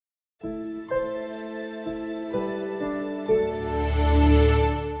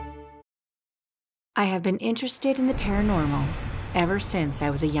I have been interested in the paranormal ever since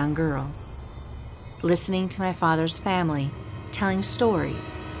I was a young girl, listening to my father's family telling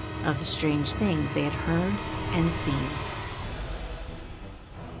stories of the strange things they had heard and seen.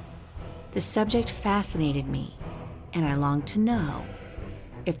 The subject fascinated me, and I longed to know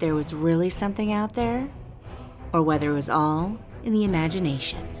if there was really something out there or whether it was all in the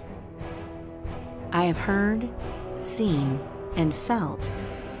imagination. I have heard, seen, and felt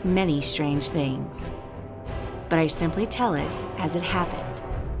many strange things, but I simply tell it as it happened,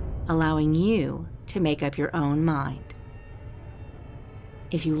 allowing you to make up your own mind.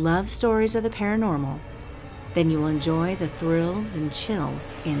 If you love stories of the paranormal, then you will enjoy the thrills and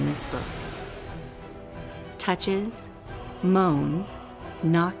chills in this book. Touches, moans,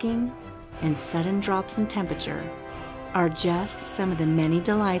 knocking, and sudden drops in temperature are just some of the many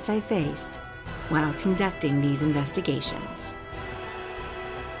delights I faced while conducting these investigations.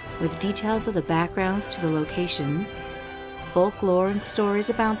 With details of the backgrounds to the locations, folklore and stories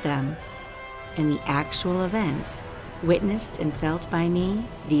about them, and the actual events witnessed and felt by me,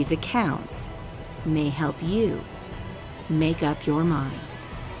 these accounts may help you make up your mind.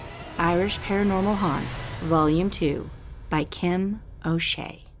 Irish Paranormal Haunts, Volume 2 by Kim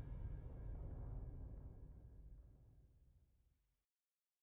O'Shea.